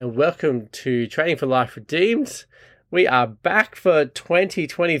And welcome to Training for Life Redeemed. We are back for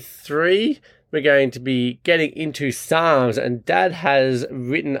 2023. We're going to be getting into Psalms, and Dad has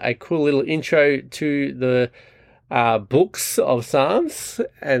written a cool little intro to the books of Psalms,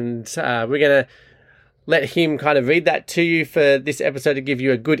 and we're going to let him kind of read that to you for this episode to give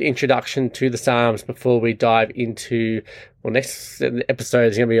you a good introduction to the Psalms before we dive into, well, next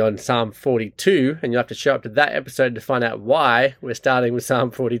episode is going to be on Psalm 42, and you'll have to show up to that episode to find out why we're starting with Psalm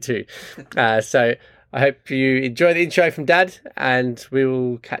 42. So I hope you enjoy the intro from Dad, and we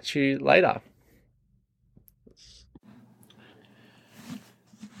will catch you later.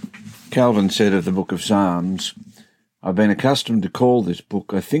 Calvin said of the book of Psalms, "I've been accustomed to call this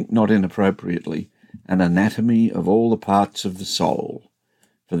book, I think not inappropriately, an anatomy of all the parts of the soul,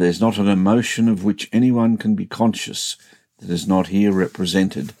 for there's not an emotion of which anyone can be conscious that is not here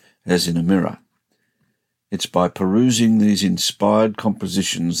represented as in a mirror. It's by perusing these inspired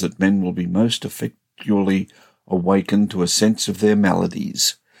compositions that men will be most effectually awakened to a sense of their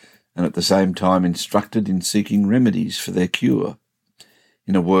maladies, and at the same time instructed in seeking remedies for their cure.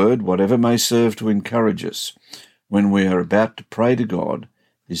 In a word, whatever may serve to encourage us when we are about to pray to God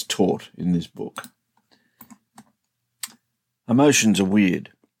is taught in this book." Emotions are weird.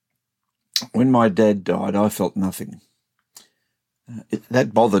 When my dad died, I felt nothing.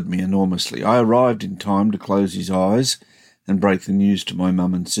 That bothered me enormously. I arrived in time to close his eyes and break the news to my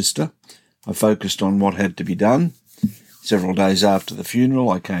mum and sister. I focused on what had to be done. Several days after the funeral,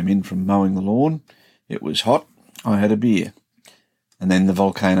 I came in from mowing the lawn. It was hot. I had a beer. And then the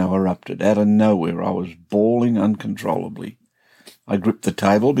volcano erupted. Out of nowhere, I was bawling uncontrollably. I gripped the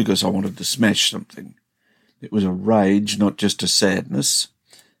table because I wanted to smash something. It was a rage, not just a sadness.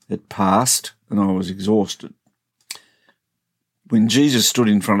 It passed, and I was exhausted. When Jesus stood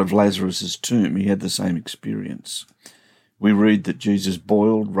in front of Lazarus' tomb, he had the same experience. We read that Jesus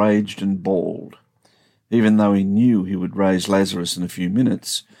boiled, raged, and bawled. Even though he knew he would raise Lazarus in a few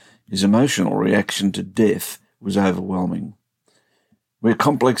minutes, his emotional reaction to death was overwhelming. We're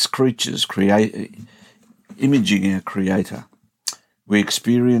complex creatures imaging our Creator. We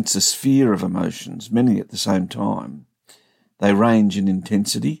experience a sphere of emotions, many at the same time. They range in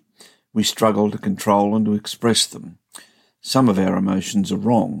intensity. We struggle to control and to express them. Some of our emotions are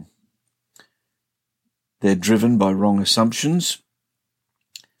wrong. They're driven by wrong assumptions,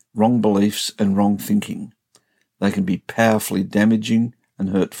 wrong beliefs, and wrong thinking. They can be powerfully damaging and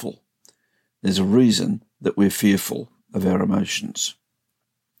hurtful. There's a reason that we're fearful of our emotions.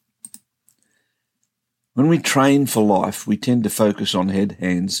 When we train for life, we tend to focus on head,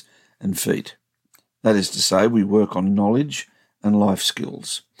 hands, and feet. That is to say, we work on knowledge and life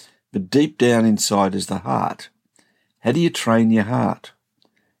skills. But deep down inside is the heart. How do you train your heart?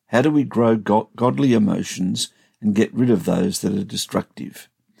 How do we grow godly emotions and get rid of those that are destructive?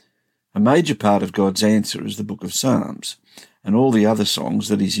 A major part of God's answer is the book of Psalms and all the other songs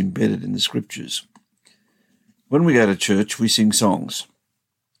that He's embedded in the Scriptures. When we go to church, we sing songs.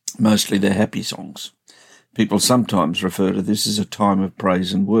 Mostly they're happy songs. People sometimes refer to this as a time of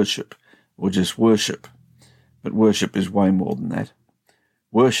praise and worship, or just worship. But worship is way more than that.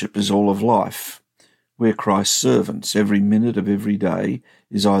 Worship is all of life. We're Christ's servants. Every minute of every day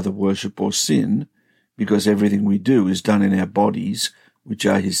is either worship or sin, because everything we do is done in our bodies, which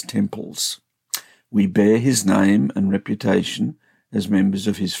are His temples. We bear His name and reputation as members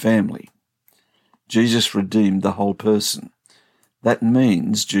of His family. Jesus redeemed the whole person. That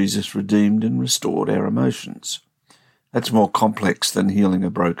means Jesus redeemed and restored our emotions. That's more complex than healing a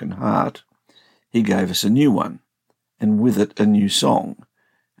broken heart. He gave us a new one, and with it a new song,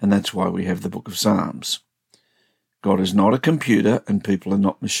 and that's why we have the book of Psalms. God is not a computer and people are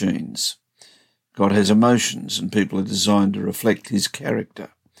not machines. God has emotions and people are designed to reflect His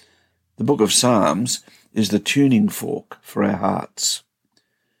character. The book of Psalms is the tuning fork for our hearts.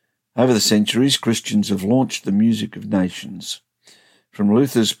 Over the centuries, Christians have launched the music of nations. From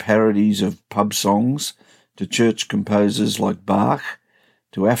Luther's parodies of pub songs to church composers like Bach,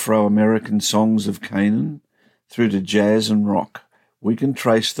 to Afro-American songs of Canaan, through to jazz and rock, we can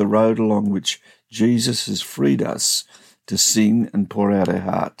trace the road along which Jesus has freed us to sing and pour out our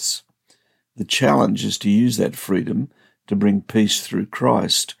hearts. The challenge is to use that freedom to bring peace through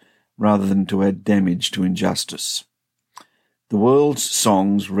Christ rather than to add damage to injustice. The world's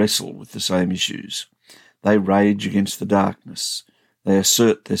songs wrestle with the same issues. They rage against the darkness. They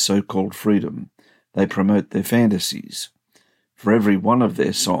assert their so-called freedom. They promote their fantasies. For every one of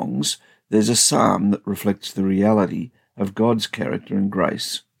their songs, there's a psalm that reflects the reality of God's character and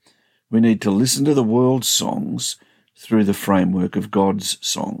grace. We need to listen to the world's songs through the framework of God's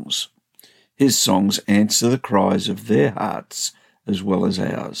songs. His songs answer the cries of their hearts as well as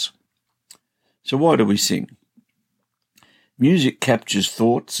ours. So why do we sing? Music captures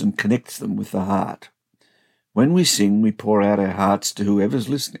thoughts and connects them with the heart. When we sing, we pour out our hearts to whoever's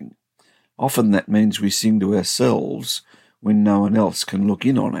listening. Often that means we sing to ourselves when no one else can look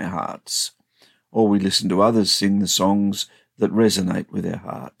in on our hearts, or we listen to others sing the songs that resonate with our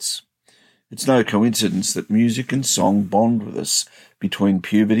hearts. It's no coincidence that music and song bond with us between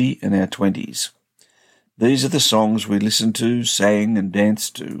puberty and our 20s. These are the songs we listened to, sang and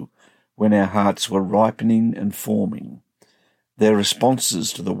danced to when our hearts were ripening and forming. They're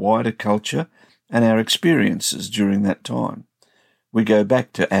responses to the wider culture and our experiences during that time. We go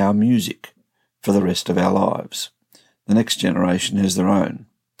back to our music for the rest of our lives. The next generation has their own.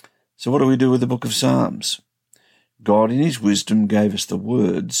 So what do we do with the book of Psalms? God in his wisdom gave us the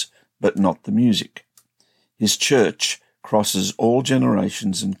words, but not the music. His church crosses all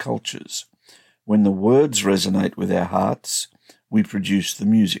generations and cultures. When the words resonate with our hearts, we produce the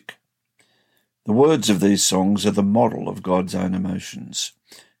music. The words of these songs are the model of God's own emotions.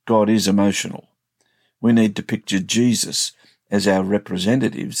 God is emotional. We need to picture Jesus as our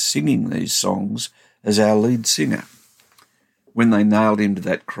representative singing these songs as our lead singer. When they nailed him to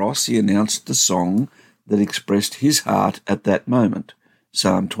that cross, he announced the song that expressed his heart at that moment,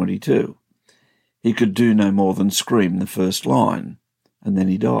 Psalm 22. He could do no more than scream the first line, and then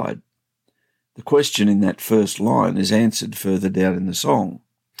he died. The question in that first line is answered further down in the song.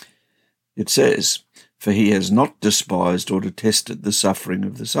 It says, "For he has not despised or detested the suffering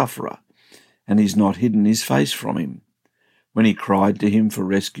of the sufferer, and he's not hidden his face from him. When he cried to him for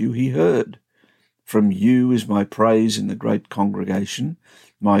rescue, he heard. From you is my praise in the great congregation.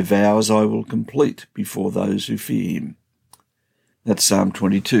 My vows I will complete before those who fear him." That's Psalm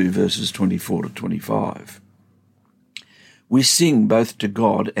 22, verses 24 to 25. We sing both to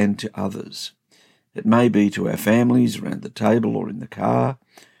God and to others. It may be to our families around the table or in the car.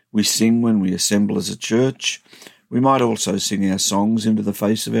 We sing when we assemble as a church. We might also sing our songs into the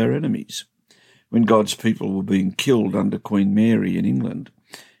face of our enemies. When God's people were being killed under Queen Mary in England,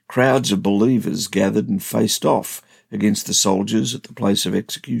 crowds of believers gathered and faced off against the soldiers at the place of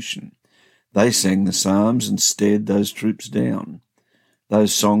execution. They sang the psalms and stared those troops down.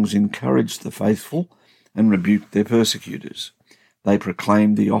 Those songs encouraged the faithful and rebuked their persecutors. They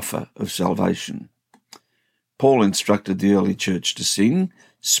proclaimed the offer of salvation. Paul instructed the early church to sing,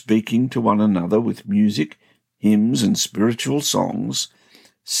 speaking to one another with music, hymns and spiritual songs,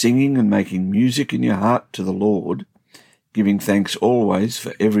 singing and making music in your heart to the Lord, giving thanks always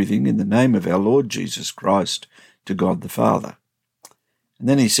for everything in the name of our Lord Jesus Christ to God the Father. And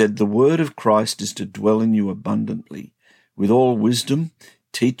then he said, "The word of Christ is to dwell in you abundantly, with all wisdom,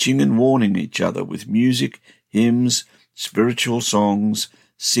 teaching and warning each other with music, hymns, spiritual songs,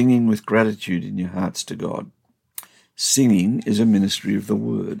 singing with gratitude in your hearts to God." Singing is a ministry of the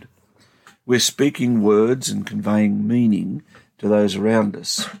word. We're speaking words and conveying meaning to those around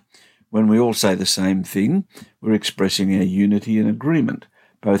us. When we all say the same thing, we're expressing our unity and agreement,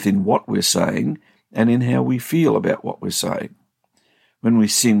 both in what we're saying and in how we feel about what we're saying. When we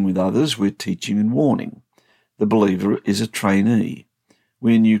sing with others, we're teaching and warning. The believer is a trainee.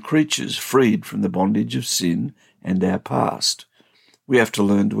 We're new creatures freed from the bondage of sin and our past. We have to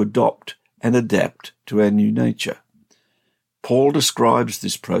learn to adopt and adapt to our new nature. Paul describes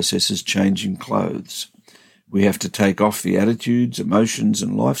this process as changing clothes. We have to take off the attitudes, emotions,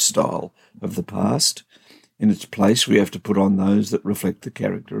 and lifestyle of the past. In its place, we have to put on those that reflect the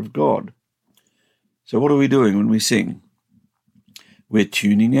character of God. So what are we doing when we sing? We're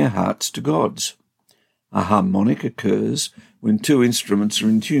tuning our hearts to God's. A harmonic occurs when two instruments are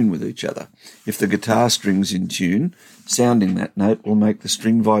in tune with each other. If the guitar string's in tune, sounding that note will make the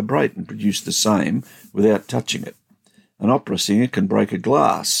string vibrate and produce the same without touching it. An opera singer can break a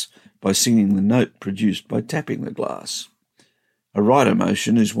glass by singing the note produced by tapping the glass. A right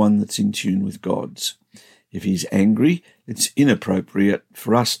emotion is one that's in tune with God's. If he's angry, it's inappropriate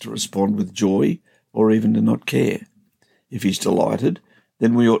for us to respond with joy or even to not care. If he's delighted,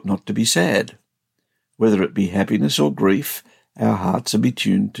 then we ought not to be sad. Whether it be happiness or grief, our hearts are be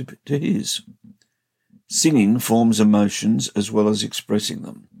tuned to his. Singing forms emotions as well as expressing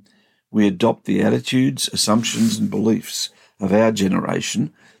them. We adopt the attitudes, assumptions and beliefs of our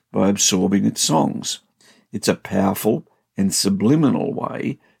generation by absorbing its songs. It's a powerful and subliminal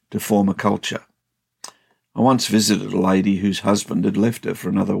way to form a culture. I once visited a lady whose husband had left her for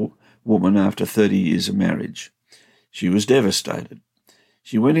another woman after 30 years of marriage. She was devastated.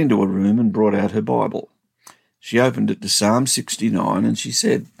 She went into a room and brought out her Bible. She opened it to Psalm 69 and she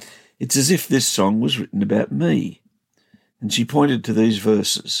said, "It's as if this song was written about me." And she pointed to these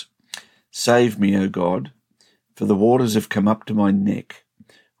verses. "Save me, O God, for the waters have come up to my neck.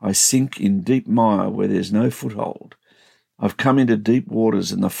 I sink in deep mire where there's no foothold. I've come into deep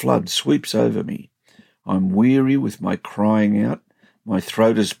waters and the flood sweeps over me. I'm weary with my crying out. My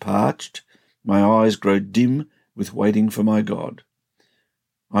throat is parched. My eyes grow dim with waiting for my God.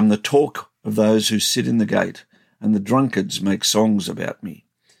 I'm the talk of those who sit in the gate, and the drunkards make songs about me.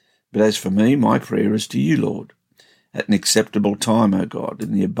 But as for me, my prayer is to you, Lord. At an acceptable time, O God,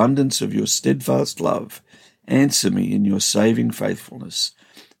 in the abundance of your steadfast love, answer me in your saving faithfulness.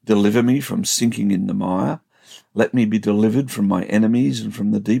 Deliver me from sinking in the mire. Let me be delivered from my enemies and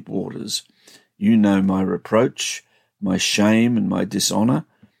from the deep waters. You know my reproach, my shame, and my dishonour.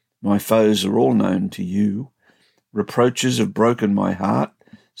 My foes are all known to you. Reproaches have broken my heart,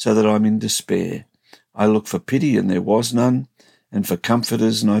 so that I'm in despair. I looked for pity, and there was none, and for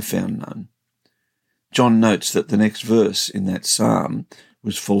comforters, and I found none. John notes that the next verse in that psalm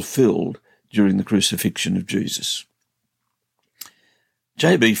was fulfilled during the crucifixion of Jesus.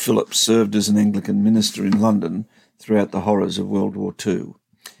 J.B. Phillips served as an Anglican minister in London throughout the horrors of World War II.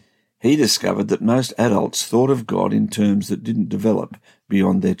 He discovered that most adults thought of God in terms that didn't develop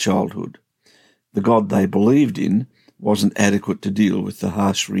beyond their childhood. The God they believed in wasn't adequate to deal with the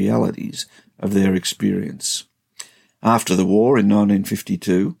harsh realities of their experience. After the war in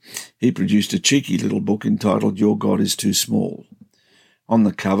 1952, he produced a cheeky little book entitled Your God is Too Small. On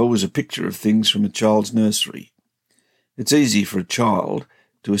the cover was a picture of things from a child's nursery. It's easy for a child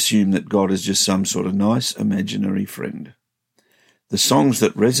to assume that God is just some sort of nice imaginary friend. The songs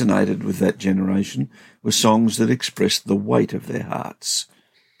that resonated with that generation were songs that expressed the weight of their hearts.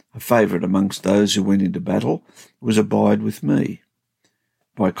 A favourite amongst those who went into battle was Abide With Me.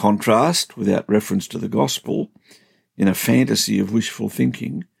 By contrast, without reference to the gospel, in a fantasy of wishful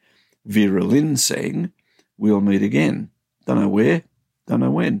thinking, Vera Lynn sang, We'll Meet Again. Don't know where, don't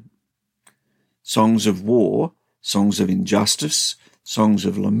know when. Songs of war, songs of injustice, songs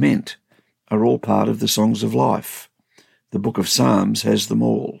of lament are all part of the songs of life. The book of Psalms has them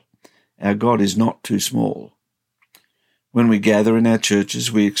all. Our God is not too small. When we gather in our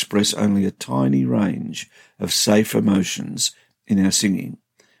churches, we express only a tiny range of safe emotions in our singing.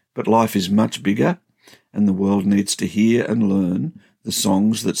 But life is much bigger, and the world needs to hear and learn the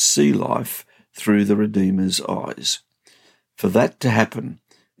songs that see life through the Redeemer's eyes. For that to happen,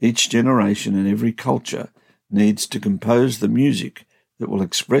 each generation and every culture needs to compose the music that will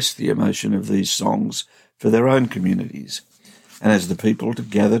express the emotion of these songs for their own communities. And as the people to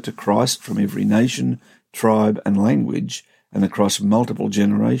gather to Christ from every nation, tribe and language and across multiple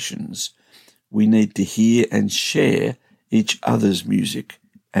generations, we need to hear and share each other's music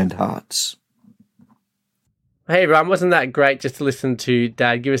and hearts. Hey everyone, wasn't that great just to listen to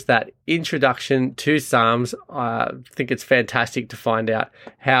Dad give us that introduction to Psalms? I think it's fantastic to find out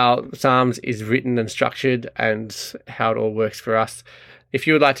how Psalms is written and structured and how it all works for us. If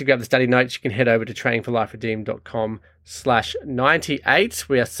you would like to grab the study notes, you can head over to trainingforliferedeemed.com/98.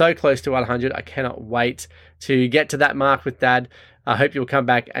 We are so close to 100. I cannot wait to get to that mark with Dad. I hope you'll come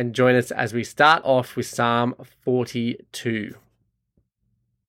back and join us as we start off with Psalm 42.